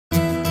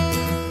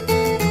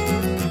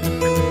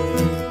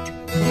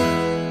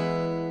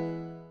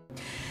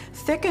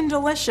thick and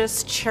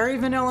delicious cherry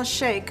vanilla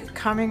shake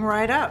coming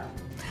right up.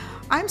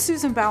 I'm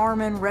Susan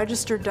Bowerman,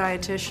 registered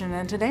dietitian,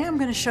 and today I'm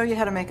going to show you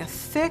how to make a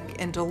thick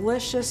and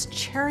delicious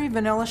cherry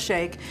vanilla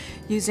shake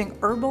using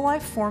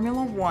Herbalife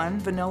Formula 1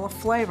 vanilla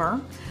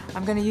flavor.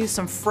 I'm going to use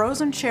some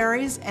frozen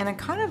cherries and a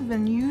kind of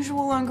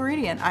unusual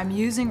ingredient. I'm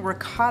using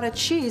ricotta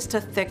cheese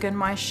to thicken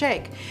my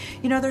shake.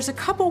 You know, there's a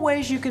couple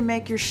ways you can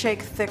make your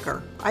shake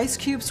thicker. Ice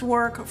cubes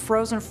work,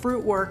 frozen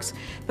fruit works,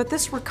 but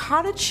this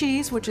ricotta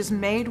cheese, which is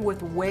made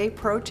with whey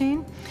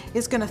protein,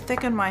 is going to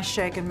thicken my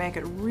shake and make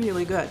it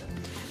really good.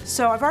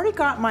 So I've already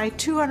got my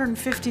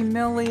 250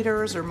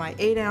 milliliters or my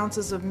 8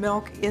 ounces of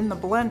milk in the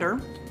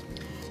blender,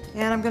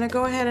 and I'm going to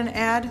go ahead and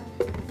add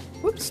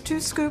 2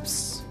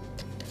 scoops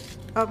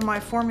of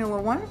my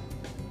Formula 1,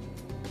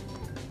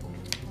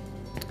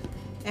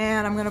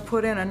 and I'm going to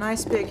put in a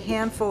nice big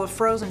handful of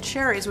frozen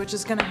cherries, which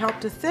is going to help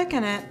to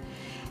thicken it.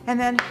 And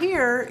then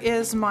here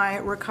is my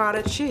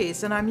ricotta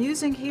cheese, and I'm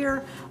using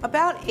here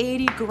about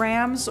 80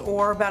 grams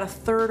or about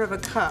 1/3 of a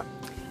cup,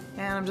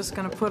 and I'm just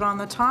going to put on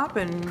the top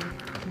and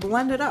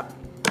blend it up.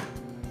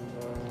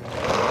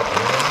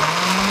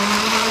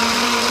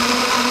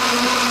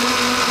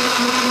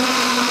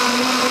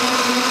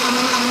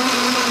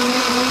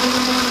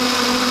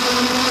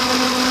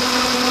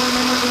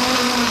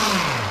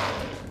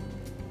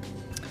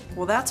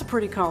 Well, that's a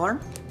pretty color,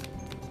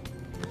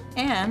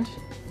 and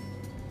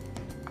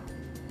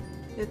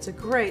it's a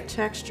great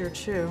texture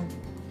too.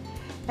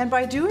 And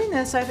by doing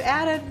this, I've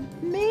added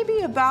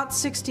maybe about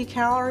 60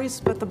 calories,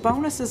 but the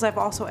bonus is I've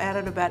also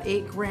added about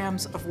 8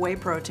 grams of whey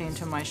protein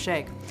to my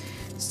shake.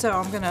 So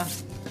I'm gonna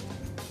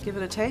give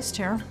it a taste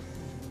here.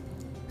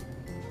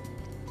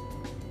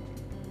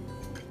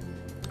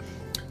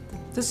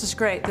 This is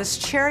great. This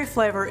cherry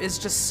flavor is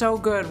just so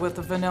good with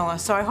the vanilla.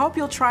 So I hope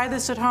you'll try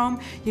this at home.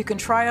 You can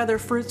try other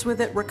fruits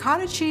with it.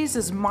 Ricotta cheese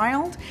is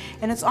mild,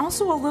 and it's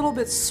also a little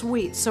bit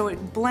sweet, so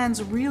it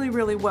blends really,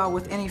 really well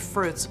with any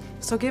fruits.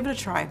 So give it a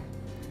try.